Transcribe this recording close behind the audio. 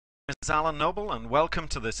is Alan Noble, and welcome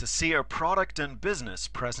to this ASEA product and business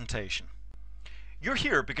presentation. You're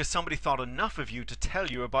here because somebody thought enough of you to tell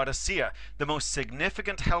you about ASEA, the most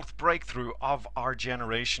significant health breakthrough of our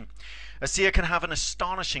generation. ASEA can have an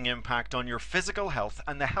astonishing impact on your physical health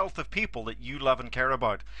and the health of people that you love and care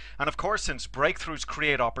about. And of course, since breakthroughs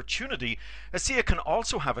create opportunity, ASEA can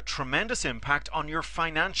also have a tremendous impact on your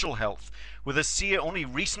financial health. With ASEA only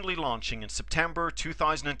recently launching in September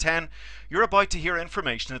 2010, you're about to hear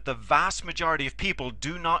information that the vast majority of people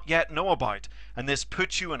do not yet know about, and this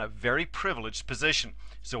puts you in a very privileged position.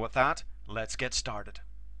 So with that, let's get started.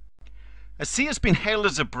 ASEA has been hailed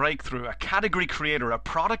as a breakthrough, a category creator, a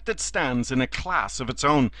product that stands in a class of its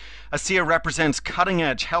own. ASEA represents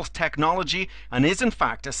cutting-edge health technology and is in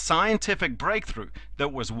fact a scientific breakthrough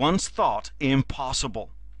that was once thought impossible.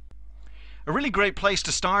 A really great place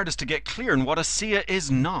to start is to get clear on what ASEA is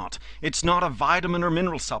not. It's not a vitamin or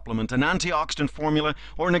mineral supplement, an antioxidant formula,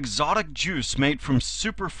 or an exotic juice made from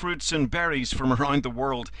superfruits and berries from around the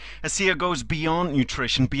world. ASEA goes beyond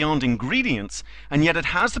nutrition, beyond ingredients, and yet it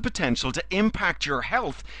has the potential to impact your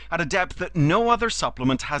health at a depth that no other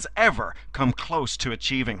supplement has ever come close to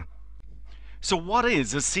achieving. So what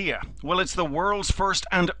is ASEA? Well, it's the world's first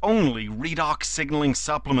and only redox signaling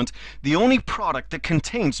supplement, the only product that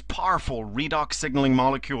contains powerful redox signaling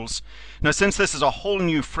molecules. Now, since this is a whole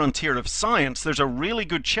new frontier of science, there's a really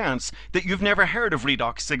good chance that you've never heard of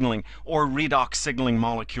redox signaling or redox signaling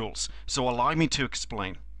molecules. So allow me to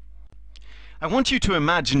explain. I want you to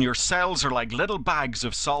imagine your cells are like little bags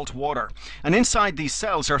of salt water, and inside these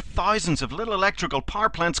cells are thousands of little electrical power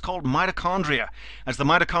plants called mitochondria. As the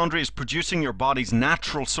mitochondria is producing your body's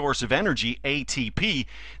natural source of energy, ATP,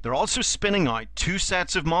 they're also spinning out two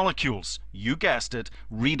sets of molecules. You guessed it,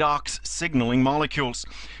 redox signaling molecules.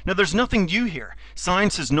 Now, there's nothing new here.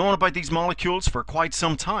 Science has known about these molecules for quite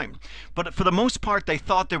some time, but for the most part they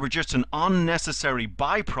thought they were just an unnecessary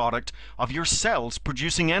byproduct of your cells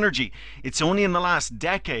producing energy. It's only in the last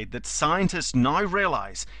decade that scientists now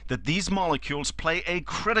realize that these molecules play a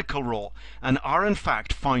critical role and are in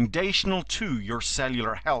fact foundational to your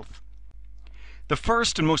cellular health. The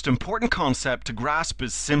first and most important concept to grasp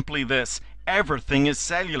is simply this: everything is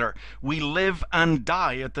cellular. We live and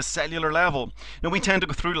die at the cellular level. Now, we tend to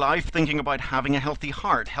go through life thinking about having a healthy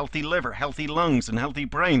heart, healthy liver, healthy lungs, and healthy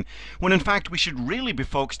brain, when in fact we should really be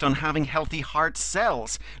focused on having healthy heart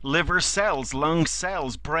cells, liver cells, lung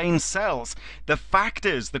cells, brain cells. The fact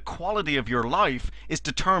is, the quality of your life is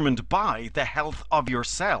determined by the health of your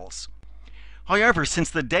cells. However, since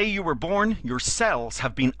the day you were born, your cells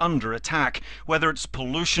have been under attack. Whether it's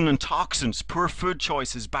pollution and toxins, poor food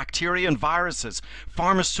choices, bacteria and viruses,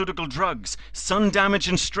 pharmaceutical drugs, sun damage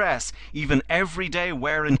and stress, even everyday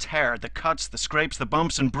wear and tear, the cuts, the scrapes, the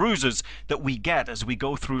bumps and bruises that we get as we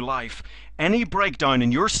go through life. Any breakdown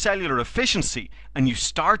in your cellular efficiency and you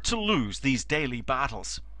start to lose these daily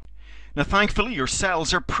battles. Now, thankfully, your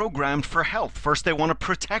cells are programmed for health. First, they want to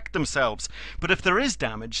protect themselves. But if there is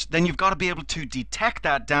damage, then you've got to be able to detect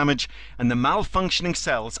that damage, and the malfunctioning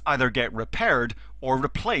cells either get repaired or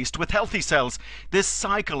replaced with healthy cells. This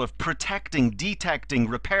cycle of protecting, detecting,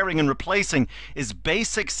 repairing, and replacing is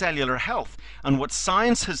basic cellular health. And what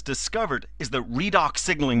science has discovered is that redox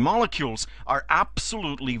signaling molecules are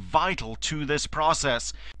absolutely vital to this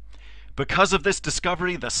process. Because of this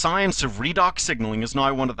discovery, the science of redox signaling is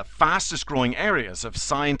now one of the fastest growing areas of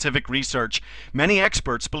scientific research. Many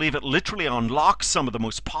experts believe it literally unlocks some of the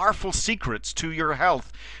most powerful secrets to your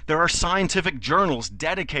health. There are scientific journals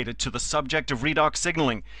dedicated to the subject of redox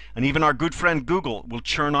signaling, and even our good friend Google will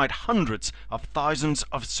churn out hundreds of thousands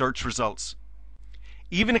of search results.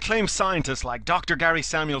 Even acclaimed scientists like Dr. Gary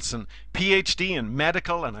Samuelson, PhD in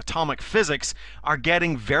medical and atomic physics, are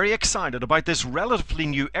getting very excited about this relatively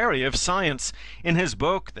new area of science. In his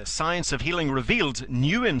book, The Science of Healing Revealed: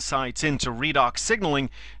 New Insights into Redox Signaling,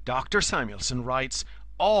 Dr. Samuelson writes,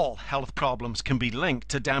 all health problems can be linked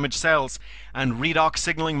to damaged cells, and redox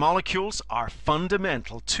signaling molecules are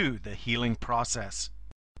fundamental to the healing process.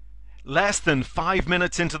 Less than 5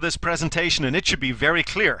 minutes into this presentation, and it should be very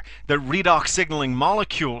clear that redox signaling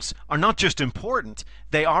molecules are not just important,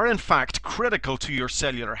 they are in fact critical to your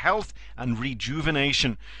cellular health and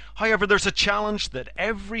rejuvenation. However, there's a challenge that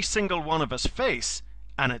every single one of us face,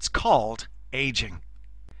 and it's called aging.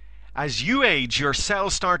 As you age, your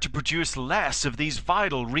cells start to produce less of these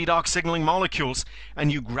vital redox signaling molecules,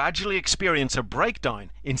 and you gradually experience a breakdown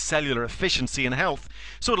in cellular efficiency and health.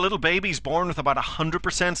 So a little baby's born with about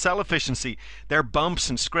 100% cell efficiency. Their bumps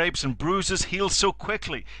and scrapes and bruises heal so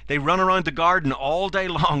quickly. They run around the garden all day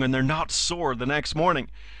long and they're not sore the next morning.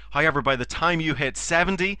 However, by the time you hit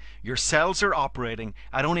 70, your cells are operating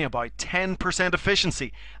at only about 10%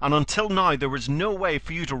 efficiency, and until now there was no way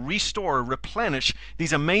for you to restore or replenish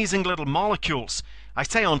these amazing little molecules. I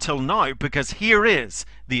say until now because here is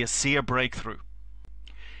the ASEA breakthrough.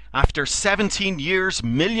 After 17 years,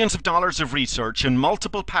 millions of dollars of research, and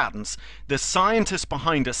multiple patents, the scientists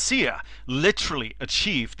behind ASEA literally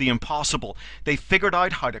achieved the impossible. They figured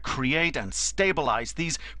out how to create and stabilize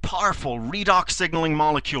these powerful redox signaling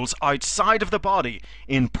molecules outside of the body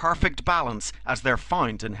in perfect balance as they're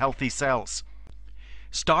found in healthy cells.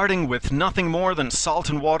 Starting with nothing more than salt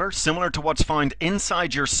and water, similar to what's found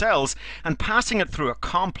inside your cells, and passing it through a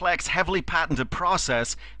complex, heavily patented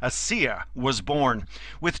process, ASEA was born,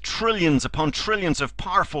 with trillions upon trillions of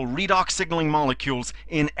powerful redox signaling molecules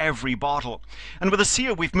in every bottle. And with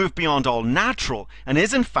ASEA, we've moved beyond all natural, and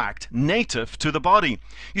is in fact native to the body.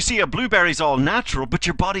 You see, a blueberry's all natural, but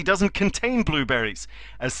your body doesn't contain blueberries.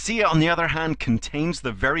 ASEA, on the other hand, contains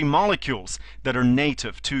the very molecules that are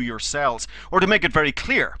native to your cells. Or to make it very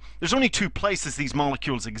clear, there's only two places these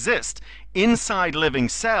molecules exist: inside living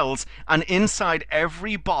cells and inside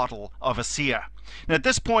every bottle of ASEA. Now at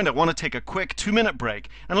this point I want to take a quick 2-minute break,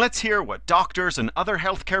 and let's hear what doctors and other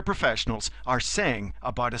healthcare professionals are saying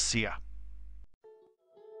about ASEA.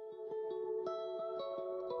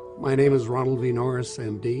 My name is Ronald V. Norris,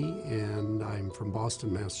 MD, and I'm from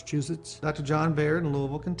Boston, Massachusetts. Dr. John Baird in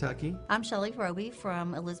Louisville, Kentucky. I'm Shelley Roby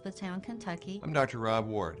from Elizabethtown, Kentucky. I'm Dr. Rob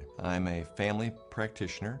Ward. I'm a family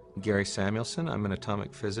practitioner. Gary Samuelson. I'm an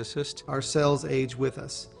atomic physicist. Our cells age with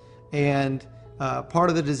us, and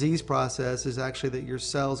part of the disease process is actually that your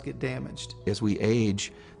cells get damaged. As we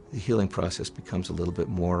age, the healing process becomes a little bit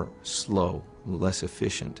more slow, less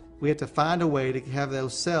efficient. We have to find a way to have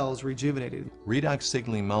those cells rejuvenated. Redox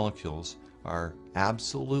signaling molecules are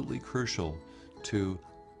absolutely crucial to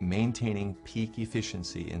maintaining peak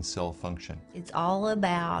efficiency in cell function. It's all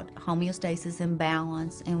about homeostasis and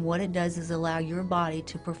balance, and what it does is allow your body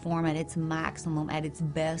to perform at its maximum, at its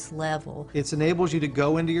best level. It enables you to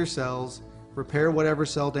go into your cells, repair whatever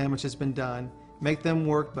cell damage has been done, make them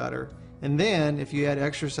work better, and then if you add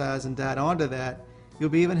exercise and diet onto that,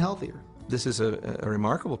 you'll be even healthier. This is a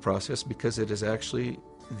remarkable process because it is actually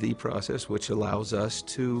the process which allows us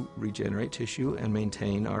to regenerate tissue and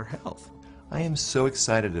maintain our health. I am so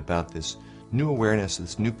excited about this new awareness,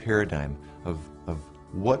 this new paradigm of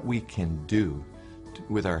what we can do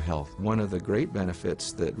with our health. One of the great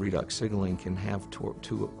benefits that redox signaling can have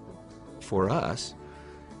for us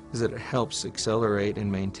is that it helps accelerate and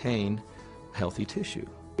maintain healthy tissue.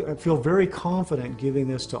 I feel very confident giving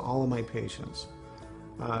this to all of my patients.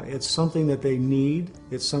 It's something that they need,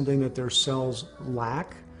 it's something that their cells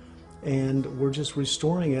lack, and we're just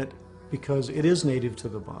restoring it because it is native to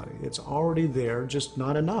the body. It's already there, just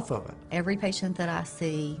not enough of it. Every patient that I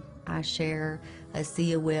see, I share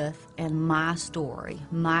ASEA with, and my story,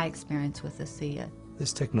 my experience with ASEA.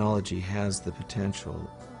 This technology has the potential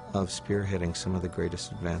of spearheading some of the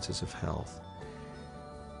greatest advances of health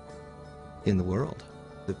in the world.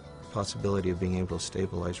 The possibility of being able to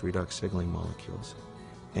stabilize redox signaling molecules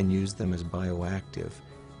and use them as bioactive,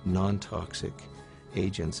 non-toxic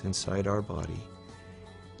agents inside our body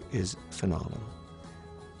is phenomenal.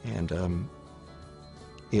 And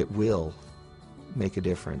it will make a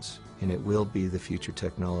difference, and it will be the future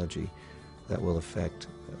technology that will affect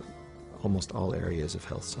almost all areas of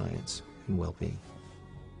health science and well-being.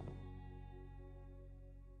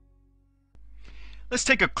 Let's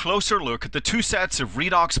take a closer look at the two sets of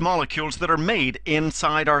redox molecules that are made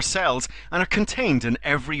inside our cells and are contained in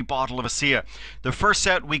every bottle of ASEA. The first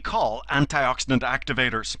set we call antioxidant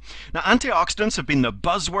activators. Now, antioxidants have been the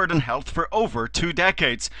buzzword in health for over 2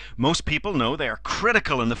 decades. Most people know they are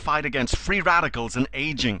critical in the fight against free radicals and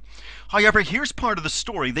aging. However, here's part of the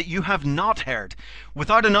story that you have not heard.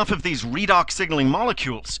 Without enough of these redox signaling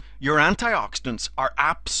molecules, your antioxidants are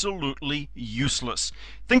absolutely useless.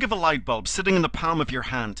 Think of a light bulb sitting in the palm of your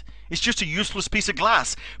hand. It's just a useless piece of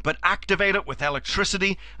glass, but activate it with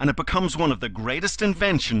electricity and it becomes one of the greatest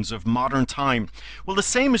inventions of modern time. Well, the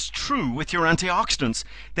same is true with your antioxidants.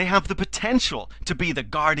 They have the potential to be the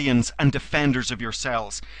guardians and defenders of your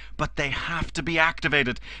cells, but they have to be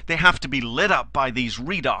activated. They have to be lit up by these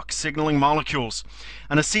redox signaling molecules.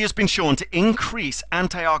 And ASEA has been shown to increase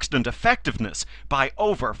antioxidant effectiveness by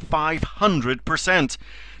over 500%.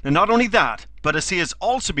 Now, not only that, but ASEA has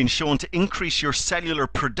also been shown to increase your cellular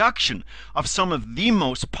production of some of the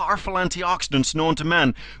most powerful antioxidants known to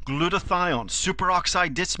man: glutathione,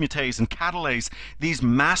 superoxide dismutase, and catalase. These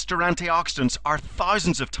master antioxidants are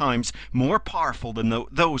thousands of times more powerful than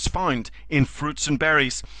those found in fruits and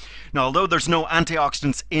berries. Now, although there's no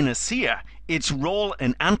antioxidants in ASEA, its role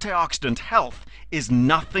in antioxidant health is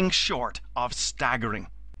nothing short of staggering.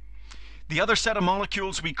 The other set of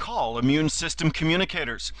molecules we call immune system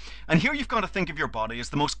communicators. And here you've got to think of your body as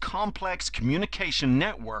the most complex communication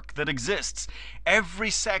network that exists. Every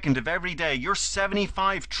second of every day, your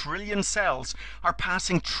 75 trillion cells are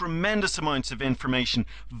passing tremendous amounts of information,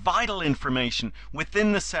 vital information,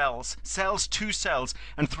 within the cells, cells to cells,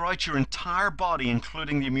 and throughout your entire body,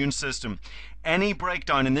 including the immune system. Any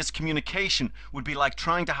breakdown in this communication would be like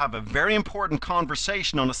trying to have a very important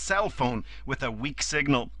conversation on a cell phone with a weak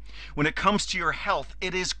signal. When it comes to your health,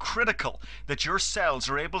 it is critical that your cells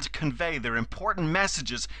are able to convey their important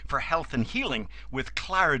messages for health and healing with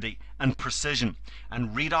clarity and precision. And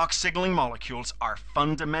redox signaling molecules are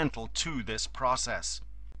fundamental to this process.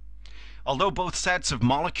 Although both sets of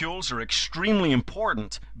molecules are extremely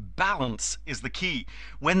important, balance is the key.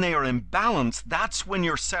 When they are in balance, that's when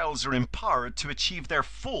your cells are empowered to achieve their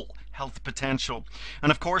full health potential.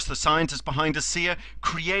 And of course, the scientists behind ASEA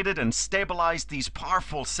created and stabilized these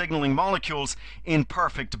powerful signaling molecules in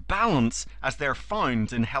perfect balance as they're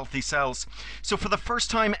found in healthy cells. So for the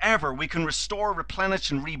first time ever, we can restore,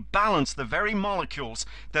 replenish, and rebalance the very molecules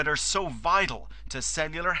that are so vital to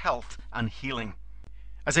cellular health and healing.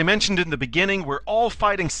 As I mentioned in the beginning, we're all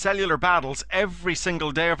fighting cellular battles every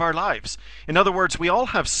single day of our lives. In other words, we all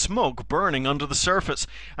have smoke burning under the surface,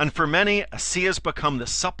 and for many, ASEA's become the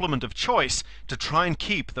supplement of choice to try and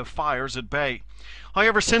keep the fires at bay.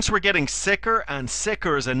 However, since we're getting sicker and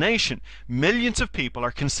sicker as a nation, millions of people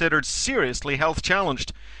are considered seriously health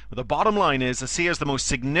challenged. The bottom line is ASEA is the most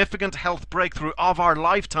significant health breakthrough of our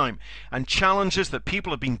lifetime, and challenges that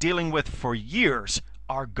people have been dealing with for years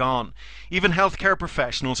are gone. Even healthcare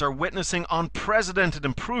professionals are witnessing unprecedented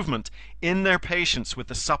improvement in their patients with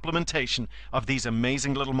the supplementation of these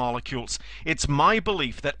amazing little molecules. It's my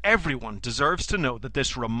belief that everyone deserves to know that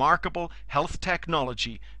this remarkable health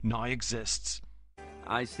technology now exists.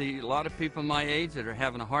 I see a lot of people my age that are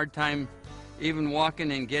having a hard time even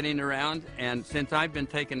walking and getting around, and since I've been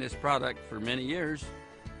taking this product for many years,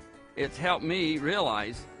 it's helped me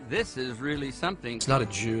realize this is really something. It's not a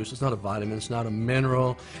juice, it's not a vitamin, it's not a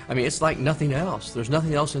mineral. I mean, it's like nothing else. There's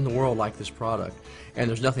nothing else in the world like this product, and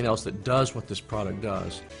there's nothing else that does what this product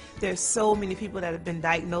does. There's so many people that have been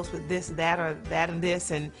diagnosed with this, that, or that, and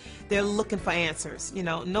this, and they're looking for answers. You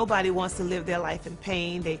know, nobody wants to live their life in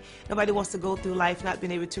pain. Nobody wants to go through life not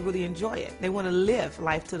being able to really enjoy it. They want to live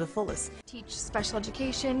life to the fullest. Teach special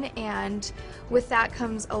education, and with that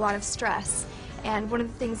comes a lot of stress. And one of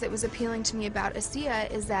the things that was appealing to me about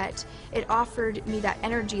ASEA is that it offered me that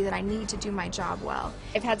energy that I need to do my job well.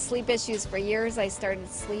 I've had sleep issues for years. I started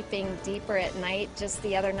sleeping deeper at night. Just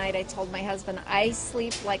the other night I told my husband I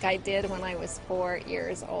sleep like I did when I was 4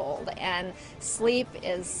 years old, and sleep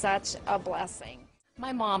is such a blessing.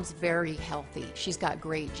 My mom's very healthy. She's got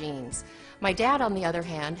great genes. My dad, on the other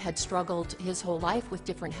hand, had struggled his whole life with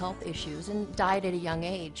different health issues and died at a young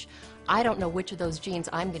age. I don't know which of those genes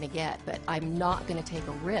I'm going to get, but I'm not going to take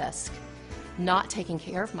a risk not taking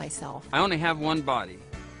care of myself. I only have one body,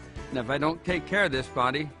 and if I don't take care of this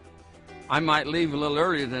body, I might leave a little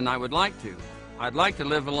earlier than I would like to. I'd like to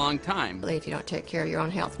live a long time. If you don't take care of your own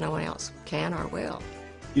health, no one else can or will.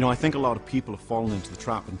 You know, I think a lot of people have fallen into the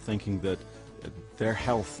trap in thinking that their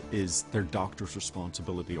health is their doctor's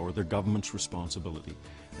responsibility or their government's responsibility.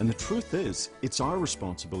 And the truth is, it's our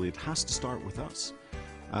responsibility. It has to start with us.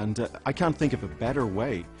 And I can't think of a better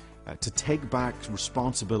way to take back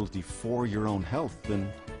responsibility for your own health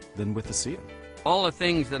than with ASEA. All the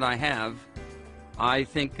things that I have, I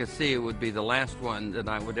think ASEA would be the last one that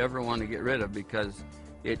I would ever want to get rid of, because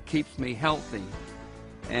it keeps me healthy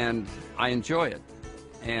and I enjoy it.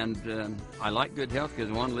 And I like good health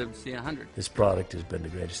because I want to live to see 100. This product has been the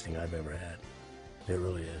greatest thing I've ever had. It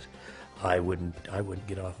really is. I wouldn't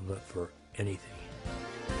get off of it for anything.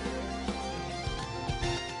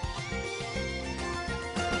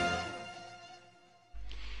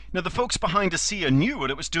 Now, the folks behind ASEA knew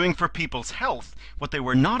what it was doing for people's health. What they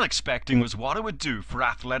were not expecting was what it would do for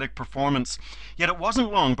athletic performance. Yet it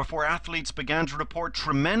wasn't long before athletes began to report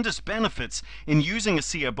tremendous benefits in using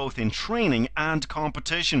ASEA both in training and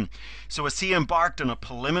competition. So ASEA embarked on a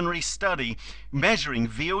preliminary study measuring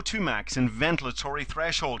VO2 max and ventilatory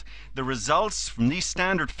threshold. The results from these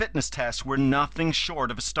standard fitness tests were nothing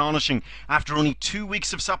short of astonishing. After only 2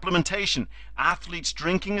 weeks of supplementation, athletes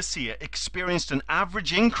drinking ASEA experienced an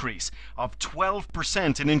average increase of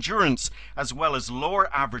 12% in endurance, as well as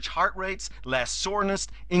lower average heart rates, less soreness,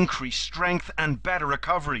 increased strength, and better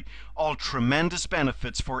recovery. All tremendous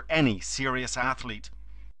benefits for any serious athlete.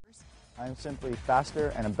 I'm simply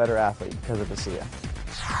faster and a better athlete because of ASEA.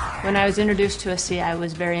 When I was introduced to ASEA, I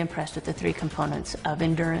was very impressed with the three components of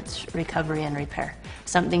endurance, recovery, and repair.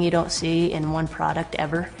 Something you don't see in one product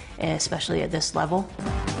ever, especially at this level.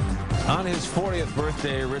 On his 40th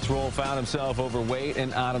birthday, Rich Roll found himself overweight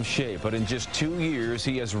and out of shape. But in just 2 years,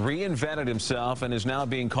 he has reinvented himself and is now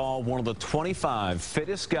being called one of the 25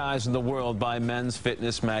 fittest guys in the world by Men's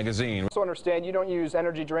Fitness magazine. So understand you don't use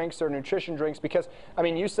energy drinks or nutrition drinks because, I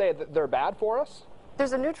mean, you say that they're bad for us?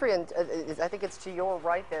 There's a nutrient, I think it's to your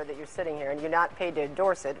right there that you're sitting here, and you're not paid to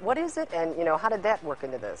endorse it. What is it, and how did that work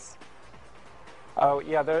into this? Oh,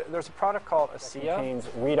 yeah, there's a product called ASEA. It contains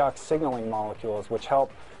Redox Signaling molecules, which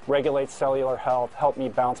help regulate cellular health, help me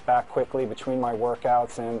bounce back quickly between my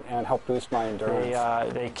workouts, and help boost my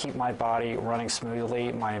endurance. They keep my body running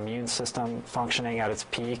smoothly, my immune system functioning at its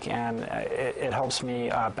peak, and it helps me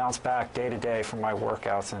bounce back day to day from my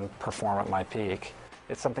workouts and perform at my peak.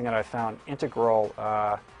 It's something that I found integral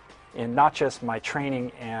in not just my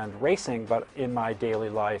training and racing, but in my daily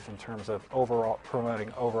life in terms of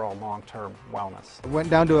promoting overall long-term wellness. I went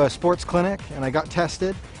down to a sports clinic and I got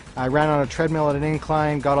tested. I ran on a treadmill at an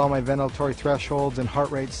incline, got all my ventilatory thresholds and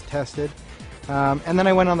heart rates tested, and then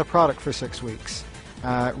I went on the product for 6 weeks.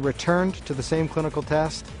 Returned to the same clinical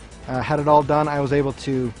test, had it all done. I was able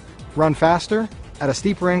to run faster, at a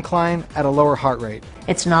steeper incline, at a lower heart rate.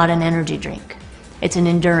 It's not an energy drink. It's an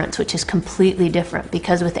endurance, which is completely different,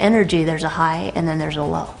 because with energy there's a high and then there's a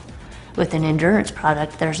low. With an endurance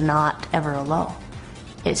product, there's not ever a low.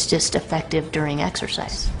 It's just effective during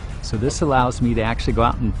exercise. So this allows me to actually go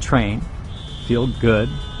out and train, feel good,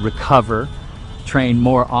 recover, train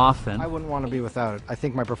more often. I wouldn't want to be without it. I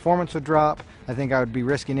think my performance would drop. I think I would be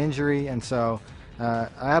risking injury, and so I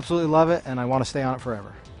absolutely love it and I want to stay on it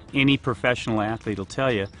forever. Any professional athlete will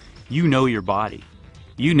tell you, you know your body.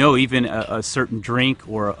 You know even a certain drink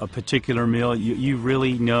or a particular meal, you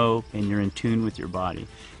really know and you're in tune with your body.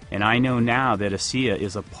 And I know now that ASEA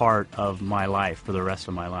is a part of my life for the rest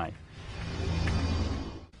of my life.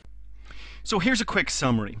 So here's a quick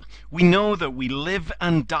summary. We know that we live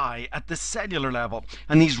and die at the cellular level,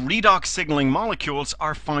 and these redox signaling molecules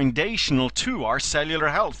are foundational to our cellular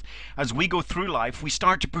health. As we go through life, we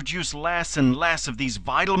start to produce less and less of these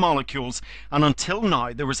vital molecules, and until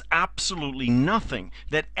now, there was absolutely nothing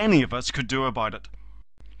that any of us could do about it.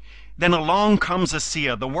 Then along comes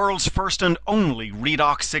ASEA, the world's first and only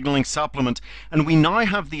redox signaling supplement, and we now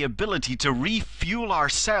have the ability to refuel our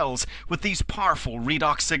cells with these powerful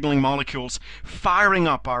redox signaling molecules, firing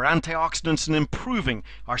up our antioxidants and improving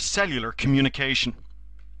our cellular communication.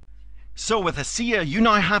 So with ASEA, you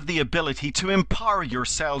now have the ability to empower your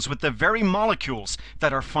cells with the very molecules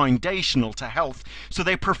that are foundational to health, so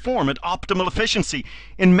they perform at optimal efficiency.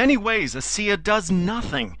 In many ways, ASEA does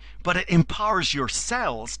nothing, but it empowers your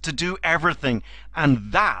cells to do everything,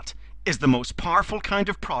 and that is the most powerful kind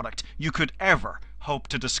of product you could ever hope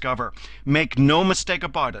to discover. Make no mistake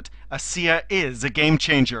about it, ASEA is a game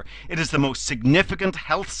changer. It is the most significant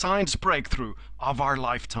health science breakthrough of our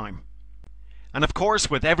lifetime. And of course,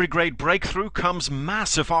 with every great breakthrough comes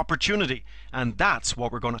massive opportunity, and that's what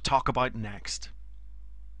we're going to talk about next.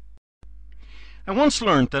 I once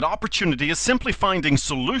learned that opportunity is simply finding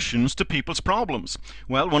solutions to people's problems.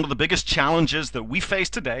 Well, one of the biggest challenges that we face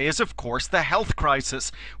today is, of course, the health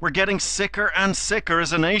crisis. We're getting sicker and sicker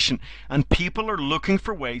as a nation, and people are looking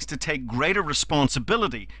for ways to take greater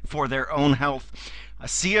responsibility for their own health.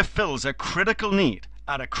 ASEA fills a critical need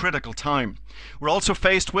at a critical time. We're also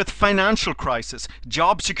faced with financial crisis.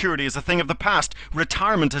 Job security is a thing of the past.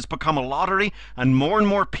 Retirement has become a lottery, and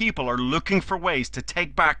more people are looking for ways to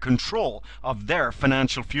take back control of their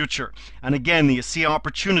financial future. And again, the ASEA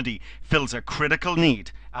opportunity fills a critical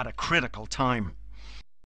need at a critical time.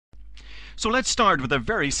 So let's start with a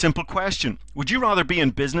very simple question. Would you rather be in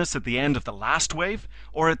business at the end of the last wave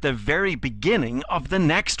or at the very beginning of the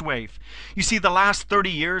next wave? You see, the last 30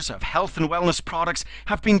 years of health and wellness products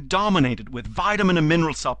have been dominated with vitamin and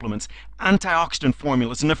mineral supplements, antioxidant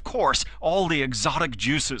formulas, and of course, all the exotic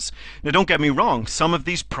juices. Now don't get me wrong, some of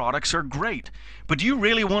these products are great, but do you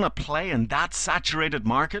really want to play in that saturated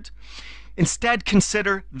market? Instead,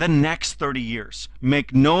 consider the next 30 years.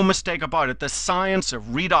 Make no mistake about it, the science of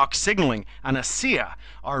redox signaling and ASEA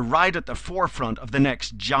are right at the forefront of the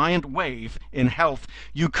next giant wave in health.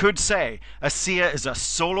 You could say ASEA is a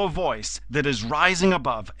solo voice that is rising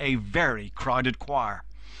above a very crowded choir.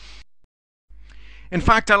 In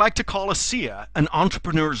fact, I like to call ASEA an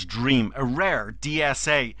entrepreneur's dream, a rare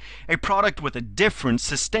DSA, a product with a different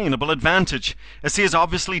sustainable advantage. ASEA is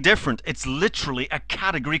obviously different. It's literally a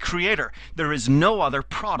category creator. There is no other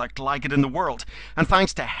product like it in the world. And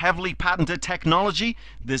thanks to heavily patented technology,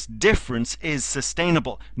 this difference is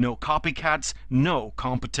sustainable. No copycats, no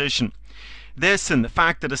competition. This and the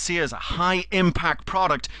fact that ASEA is a high-impact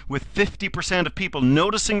product with 50% of people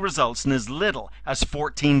noticing results in as little as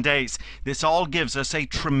 14 days. This all gives us a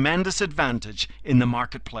tremendous advantage in the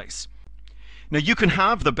marketplace. Now, you can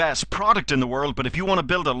have the best product in the world, but if you want to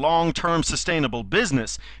build a long-term sustainable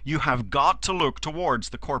business, you have got to look towards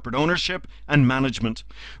the corporate ownership and management.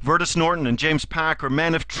 Vertus Norton and James Pack are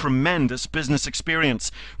men of tremendous business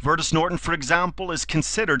experience. Vertus Norton, for example, is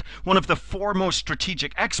considered one of the foremost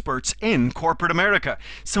strategic experts in corporate America,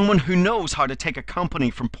 someone who knows how to take a company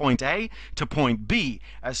from point A to point B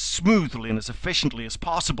as smoothly and as efficiently as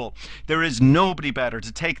possible. There is nobody better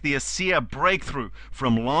to take the ASEA breakthrough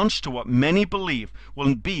from launch to what many believe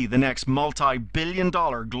will be the next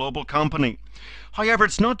multi-billion-dollar global company. However,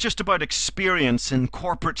 it's not just about experience in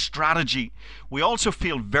corporate strategy. We also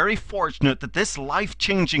feel very fortunate that this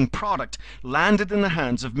life-changing product landed in the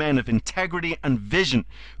hands of men of integrity and vision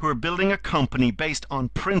who are building a company based on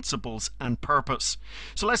principles and purpose.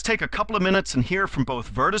 So let's take a couple of minutes and hear from both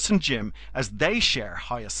Vertus and Jim as they share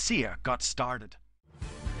how ASEA got started.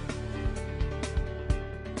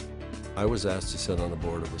 I was asked to sit on the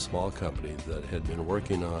board of a small company that had been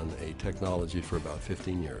working on a technology for about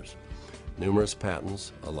 15 years. Numerous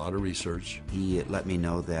patents, a lot of research. He let me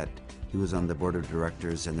know that he was on the board of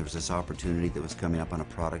directors and there was this opportunity that was coming up on a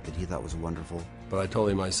product that he thought was wonderful. But I told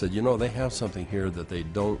him, I said, you know, they have something here that they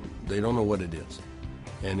don't know what it is.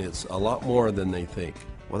 And it's a lot more than they think.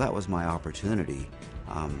 Well, that was my opportunity.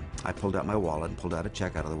 I pulled out my wallet and pulled out a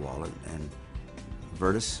check out of the wallet and,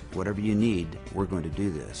 Vertus, whatever you need, we're going to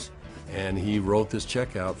do this. And he wrote this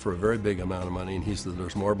check out for a very big amount of money, and he said,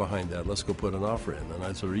 there's more behind that, let's go put an offer in. And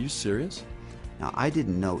I said, are you serious? Now, I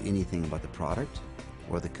didn't know anything about the product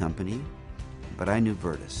or the company, but I knew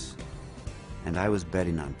Vertus, and I was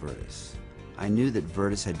betting on Vertus. I knew that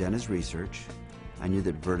Vertus had done his research. I knew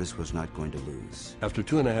that Vertus was not going to lose. After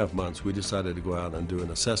 2.5 months, we decided to go out and do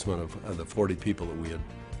an assessment of the 40 people that we had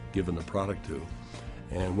given the product to.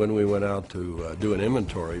 And when we went out to do an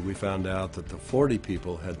inventory, we found out that the 40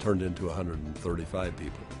 people had turned into 135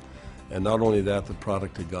 people. And not only that, the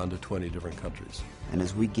product had gone to 20 different countries. And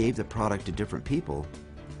as we gave the product to different people,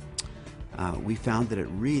 we found that it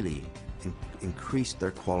really increased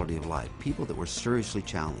their quality of life. People that were seriously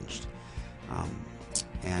challenged.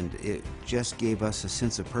 And it just gave us a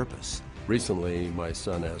sense of purpose. Recently, my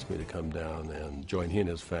son asked me to come down and join he and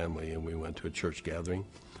his family, and we went to a church gathering.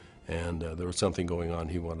 And there was something going on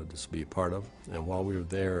he wanted us to be a part of. And while we were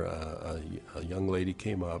there, a young lady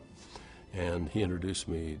came up, and he introduced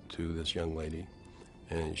me to this young lady,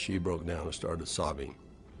 and she broke down and started sobbing.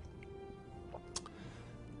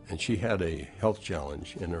 And she had a health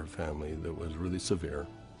challenge in her family that was really severe,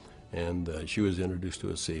 and she was introduced to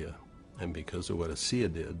ASEA. And because of what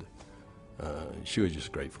ASEA did, she was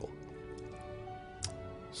just grateful.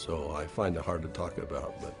 So I find it hard to talk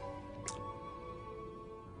about, but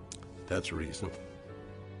that's a reason.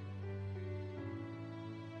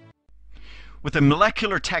 With a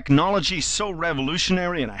molecular technology so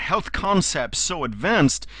revolutionary and a health concept so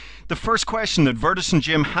advanced, the first question that Vertus and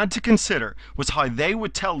Jim had to consider was how they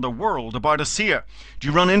would tell the world about ASEA. Do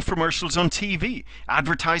you run infomercials on TV,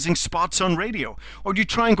 advertising spots on radio, or do you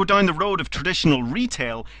try and go down the road of traditional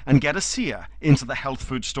retail and get ASEA into the health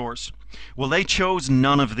food stores? Well, they chose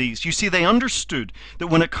none of these. You see, they understood that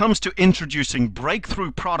when it comes to introducing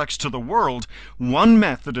breakthrough products to the world, one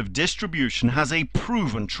method of distribution has a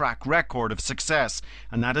proven track record of success,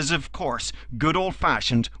 and that is, of course, good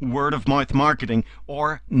old-fashioned word-of-mouth marketing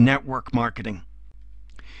or network marketing.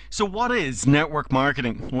 So what is network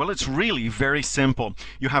marketing? Well, it's really very simple.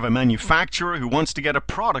 You have a manufacturer who wants to get a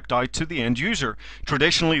product out to the end user.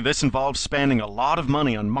 Traditionally, this involves spending a lot of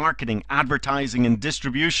money on marketing, advertising, and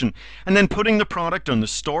distribution, and then putting the product on the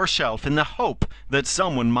store shelf in the hope that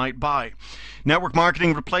someone might buy. Network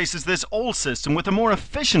marketing replaces this old system with a more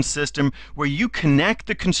efficient system where you connect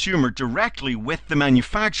the consumer directly with the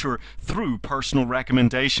manufacturer through personal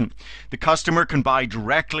recommendation. The customer can buy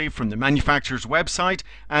directly from the manufacturer's website,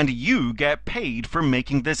 and you get paid for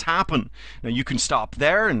making this happen. Now, you can stop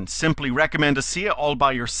there and simply recommend ASEA all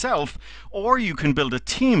by yourself, or you can build a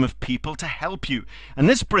team of people to help you. And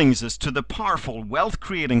this brings us to the powerful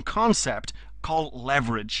wealth-creating concept called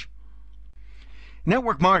leverage.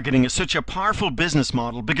 Network marketing is such a powerful business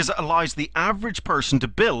model because it allows the average person to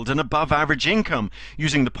build an above average income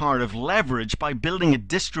using the power of leverage by building a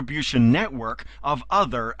distribution network of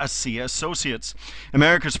other ASEA associates.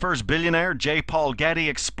 America's first billionaire, J. Paul Getty,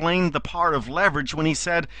 explained the power of leverage when he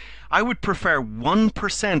said, "I would prefer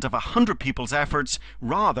 1% of 100 people's efforts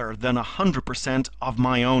rather than 100% of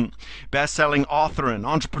my own." Best-selling author and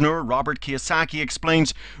entrepreneur Robert Kiyosaki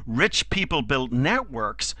explains, "Rich people build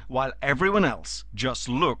networks while everyone else just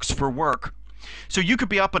looks for work." So you could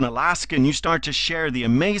be up in Alaska and you start to share the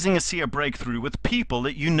amazing ASEA breakthrough with people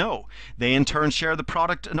that you know. They in turn share the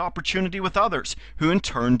product and opportunity with others, who in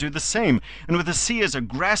turn do the same. And with ASEA's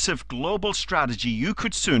aggressive global strategy, you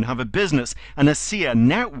could soon have a business, an ASEA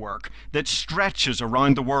network that stretches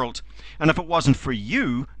around the world. And if it wasn't for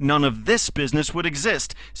you, none of this business would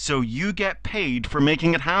exist. So you get paid for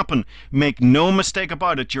making it happen. Make no mistake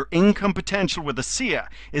about it, your income potential with ASEA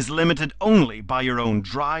is limited only by your own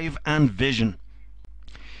drive and vision.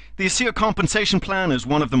 The ASEA compensation plan is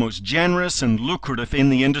one of the most generous and lucrative in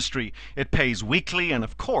the industry. It pays weekly, and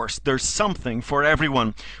of course, there's something for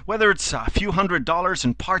everyone. Whether it's a few $100s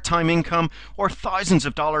in part-time income, or thousands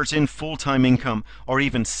of dollars in full-time income, or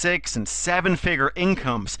even 6- and 7-figure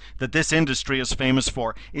incomes that this industry is famous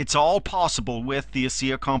for, it's all possible with the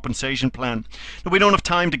ASEA compensation plan. Now, we don't have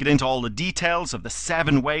time to get into all the details of the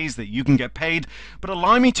 7 ways that you can get paid, but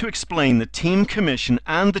allow me to explain the team commission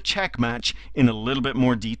and the check match in a little bit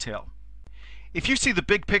more detail. If you see the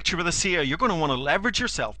big picture with ASEA, you're going to want to leverage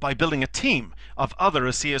yourself by building a team of other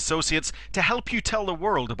ASEA associates to help you tell the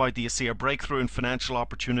world about the ASEA breakthrough and financial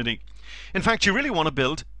opportunity. In fact, you really want to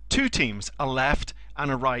build 2 teams, a left and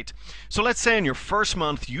a right. So let's say in your first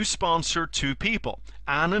month you sponsor 2 people,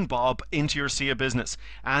 Anne and Bob, into your ASEA business.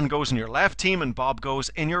 Anne goes in your left team and Bob goes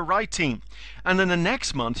in your right team. And then the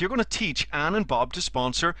next month you're going to teach Anne and Bob to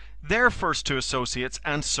sponsor their first 2 associates,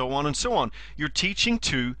 and so on and so on. You're teaching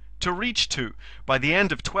 2 to reach 2. By the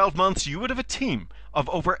end of 12 months, you would have a team of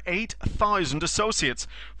over 8,000 associates,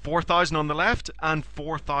 4,000 on the left and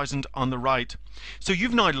 4,000 on the right. So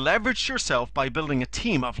you've now leveraged yourself by building a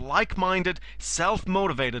team of like-minded,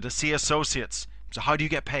 self-motivated ASEA associates. So how do you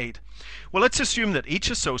get paid? Well, let's assume that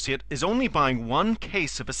each associate is only buying 1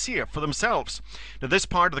 case of ASEA for themselves. Now, this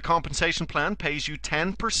part of the compensation plan pays you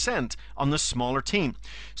 10% on the smaller team.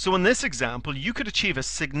 So in this example, you could achieve a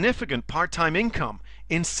significant part-time income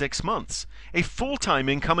in 6 months, a full-time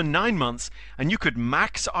income in 9 months, and you could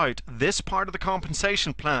max out this part of the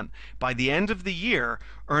compensation plan by the end of the year,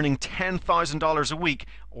 earning $10,000 a week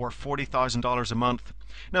or $40,000 a month.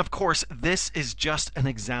 Now, of course, this is just an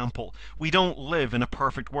example. We don't live in a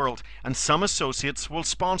perfect world, and some associates will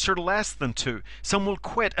sponsor less than 2. Some will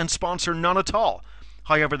quit and sponsor none at all.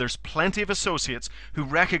 However, there's plenty of associates who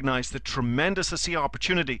recognize the tremendous ASEA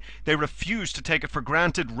opportunity. They refuse to take it for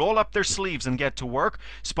granted, roll up their sleeves and get to work,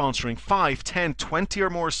 sponsoring 5, 10, 20 or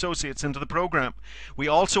more associates into the program. We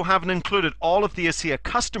also haven't included all of the ASEA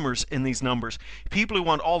customers in these numbers, people who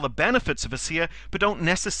want all the benefits of ASEA but don't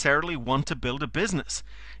necessarily want to build a business.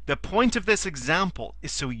 The point of this example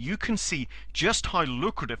is so you can see just how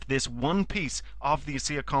lucrative this one piece of the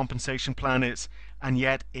ASEA compensation plan is, and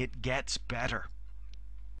yet it gets better.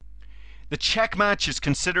 The check match is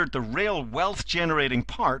considered the real wealth-generating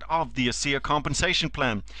part of the ASEA compensation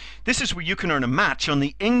plan. This is where you can earn a match on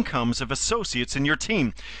the incomes of associates in your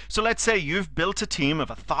team. So let's say you've built a team of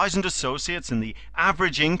 1,000 associates and the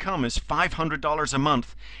average income is $500 a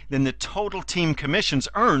month. Then the total team commissions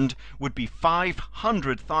earned would be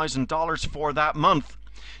 $500,000 for that month.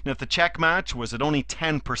 Now, if the check match was at only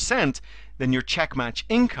 10%, then your check match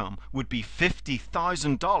income would be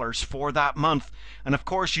 $50,000 for that month. And of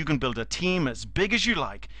course, you can build a team as big as you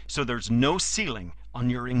like, so there's no ceiling on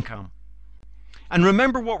your income. And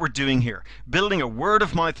remember what we're doing here, building a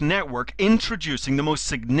word-of-mouth network, introducing the most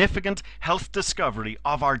significant health discovery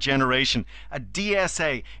of our generation, a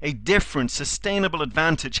DSA, a different, sustainable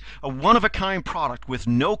advantage, a one-of-a-kind product with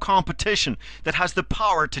no competition that has the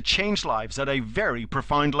power to change lives at a very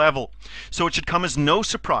profound level. So it should come as no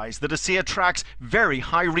surprise that ASEA tracks very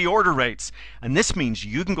high reorder rates, and this means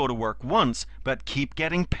you can go to work once, but keep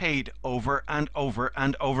getting paid over and over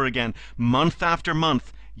and over again, month after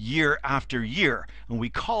month, year after year, and we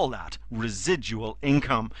call that residual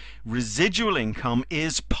income. Residual income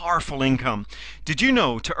is powerful income. Did you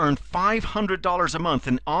know to earn $500 a month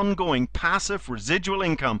in ongoing passive residual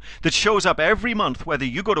income that shows up every month whether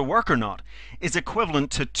you go to work or not is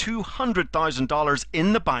equivalent to $200,000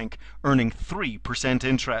 in the bank earning 3%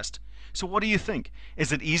 interest? So what do you think?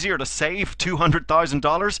 Is it easier to save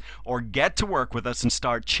 $200,000 or get to work with us and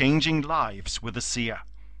start changing lives with ASEA?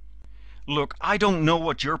 Look, I don't know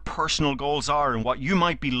what your personal goals are and what you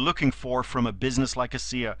might be looking for from a business like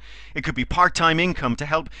ASEA. It could be part-time income to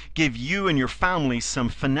help give you and your family some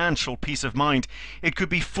financial peace of mind. It could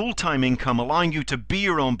be full-time income allowing you to be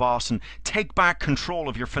your own boss and take back control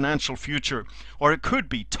of your financial future. Or it could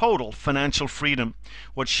be total financial freedom.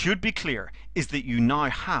 What should be clear is that you now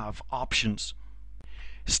have options.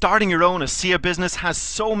 Starting your own ASEA business has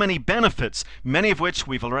so many benefits, many of which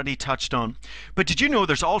we've already touched on. But did you know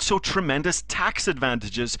there's also tremendous tax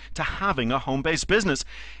advantages to having a home-based business?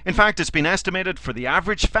 In fact, it's been estimated for the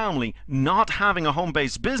average family, not having a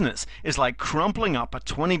home-based business is like crumpling up a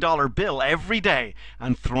 $20 bill every day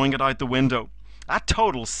and throwing it out the window. That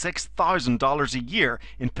totals $6,000 a year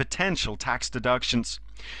in potential tax deductions.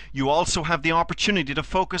 You also have the opportunity to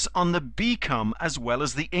focus on the become as well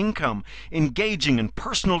as the income, engaging in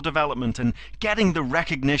personal development and getting the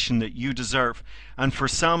recognition that you deserve. And for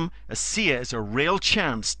some, ASEA is a real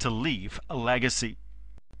chance to leave a legacy.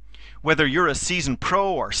 Whether you're a seasoned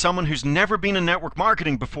pro or someone who's never been in network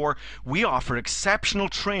marketing before, we offer exceptional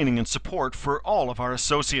training and support for all of our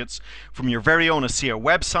associates. From your very own ASEA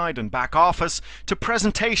website and back office to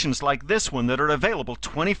presentations like this one that are available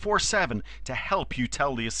 24/7 to help you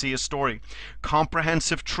tell the ASEA story.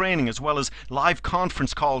 Comprehensive training as well as live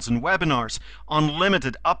conference calls and webinars.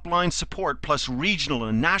 Unlimited upline support plus regional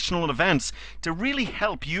and national events to really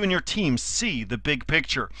help you and your team see the big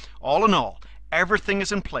picture. All in all, everything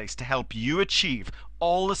is in place to help you achieve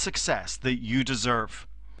all the success that you deserve.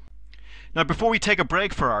 Now, before we take a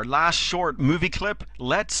break for our last short movie clip,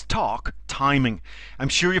 let's talk timing. I'm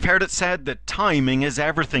sure you've heard it said that timing is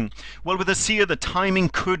everything. Well, with ASEA, the timing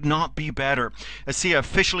could not be better. ASEA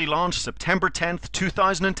officially launched September 10th,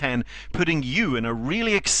 2010, putting you in a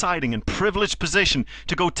really exciting and privileged position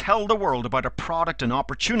to go tell the world about a product and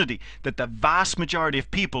opportunity that the vast majority of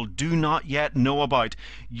people do not yet know about.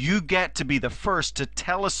 You get to be the first to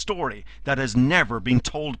tell a story that has never been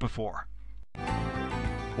told before.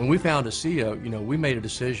 When we found ASEA, we made a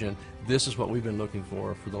decision. This is what we've been looking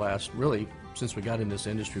for the last, really, since we got in this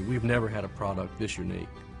industry. We've never had a product this unique.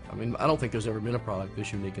 I mean, I don't think there's ever been a product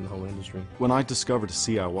this unique in the whole industry. When I discovered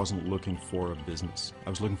ASEA, I wasn't looking for a business. I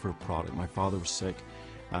was looking for a product. My father was sick,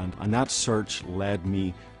 and that search led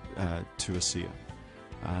me to ASEA.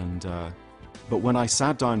 But when I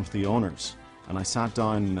sat down with the owners, and I sat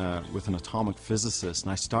down with an atomic physicist,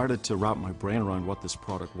 and I started to wrap my brain around what this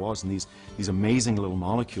product was, and these amazing little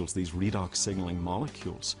molecules, these redox signaling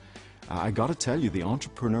molecules. I got to tell you, the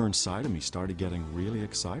entrepreneur inside of me started getting really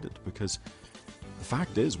excited, because the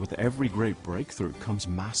fact is, with every great breakthrough comes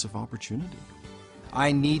massive opportunity.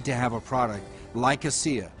 I need to have a product like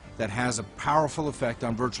ASEA that has a powerful effect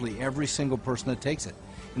on virtually every single person that takes it.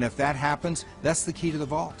 And if that happens, that's the key to the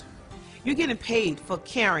vault. You're getting paid for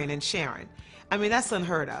caring and sharing. I mean, that's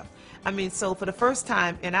unheard of. I mean, so for the first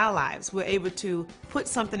time in our lives, we're able to put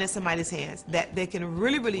something in somebody's hands that they can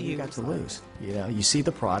really, really use. You got to lose. You see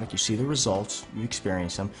the product, you see the results, you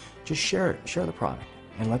experience them. Just share it, share the product,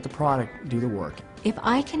 and let the product do the work. If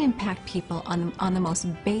I can impact people on the most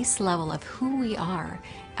base level of who we are,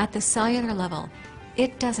 at the cellular level,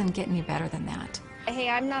 it doesn't get any better than that. Hey,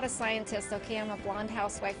 I'm not a scientist, okay? I'm a blonde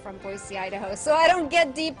housewife from Boise, Idaho, so I don't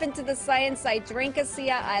get deep into the science. I drink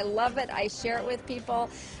ASEA, I love it, I share it with people.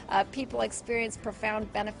 People experience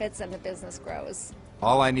profound benefits and the business grows.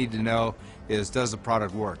 All I need to know is, does the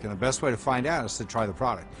product work? And the best way to find out is to try the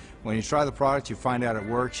product. When you try the product, you find out it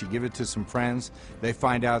works, you give it to some friends, they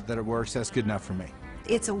find out that it works, that's good enough for me.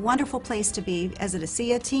 It's a wonderful place to be as an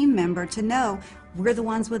ASEA team member, to know we're the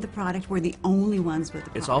ones with the product, we're the only ones with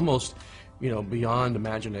the product. It's almost beyond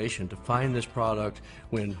imagination to find this product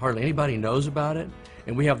when hardly anybody knows about it,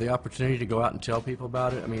 and we have the opportunity to go out and tell people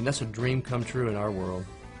about it. I mean, that's a dream come true in our world.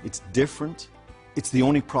 It's different. It's the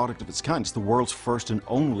only product of its kind. It's the world's first and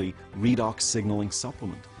only redox signaling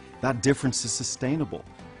supplement. That difference is sustainable.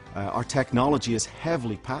 Our technology is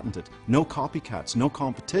heavily patented. No copycats, no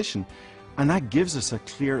competition, and that gives us a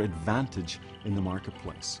clear advantage in the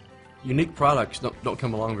marketplace. Unique products don't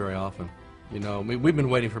come along very often. We've been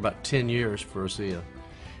waiting for about 10 years for ASEA,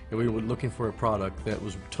 and we were looking for a product that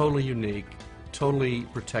was totally unique, totally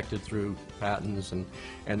protected through patents, and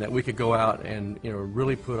that we could go out and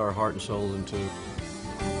really put our heart and soul into.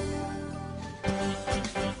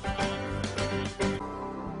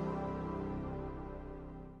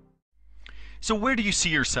 So where do you see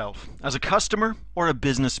yourself? As a customer or a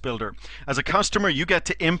business builder? As a customer, you get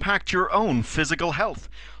to impact your own physical health.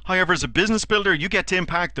 However, as a business builder, you get to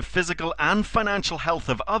impact the physical and financial health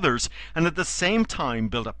of others, and at the same time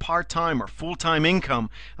build a part-time or full-time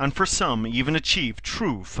income, and for some, even achieve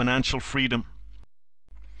true financial freedom.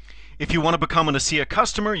 If you want to become an ASEA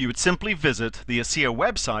customer, you would simply visit the ASEA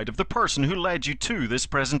website of the person who led you to this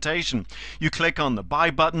presentation. You click on the Buy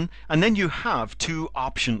button, and then you have two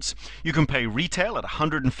options. You can pay retail at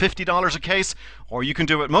 $150 a case, or you can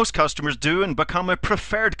do what most customers do and become a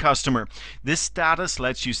preferred customer. This status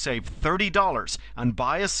lets you save $30 and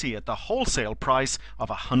buy ASEA at the wholesale price of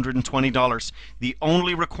 $120. The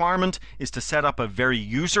only requirement is to set up a very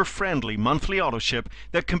user-friendly monthly auto ship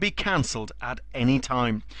that can be cancelled at any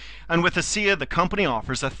time. And with ASEA, the company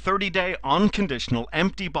offers a 30-day unconditional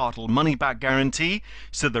empty bottle money-back guarantee,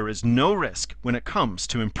 so there is no risk when it comes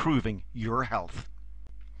to improving your health.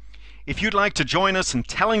 If you'd like to join us in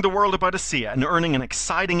telling the world about ASEA and earning an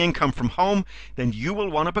exciting income from home, then you will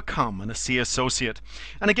want to become an ASEA associate.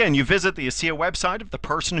 And again, you visit the ASEA website of the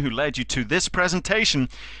person who led you to this presentation,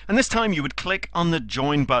 and this time you would click on the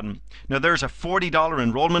Join button. Now there's a $40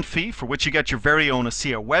 enrollment fee for which you get your very own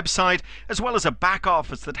ASEA website, as well as a back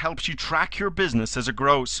office that helps you track your business as it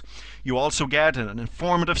grows. You also get an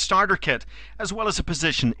informative starter kit, as well as a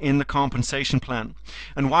position in the compensation plan.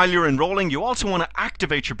 And while you're enrolling, you also want to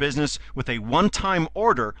activate your business with a one-time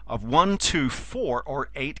order of 1, 2, 4, or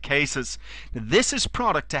 8 cases. Now, this is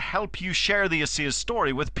product to help you share the ASEA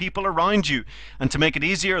story with people around you. And to make it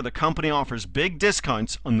easier, the company offers big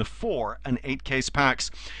discounts on the 4 and 8 case packs.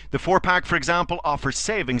 The 4-pack, for example, offers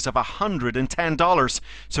savings of $110,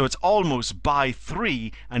 so it's almost buy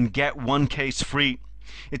 3 and get 1 case free.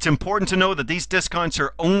 It's important to know that these discounts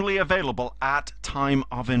are only available at time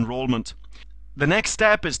of enrollment. The next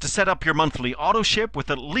step is to set up your monthly auto ship with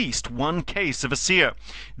at least 1 case of ASEA.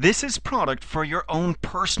 This is product for your own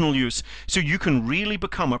personal use, so you can really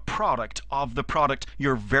become a product of the product,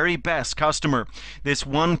 your very best customer. This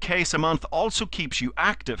 1 case a month also keeps you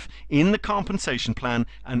active in the compensation plan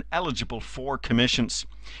and eligible for commissions.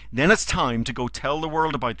 Then it's time to go tell the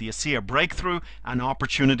world about the ASEA breakthrough and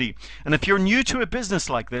opportunity. And if you're new to a business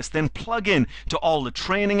like this, then plug in to all the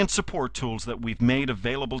training and support tools that we've made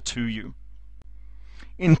available to you.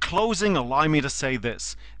 In closing, allow me to say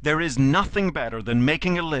this: there is nothing better than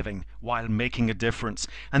making a living while making a difference.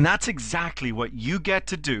 And that's exactly what you get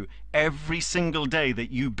to do every single day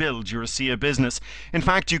that you build your ASEA business. In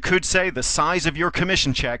fact, you could say the size of your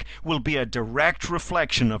commission check will be a direct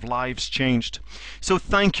reflection of lives changed. So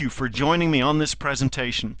thank you for joining me on this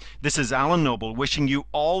presentation. This is Alan Noble wishing you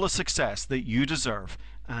all the success that you deserve,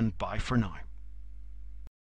 and bye for now.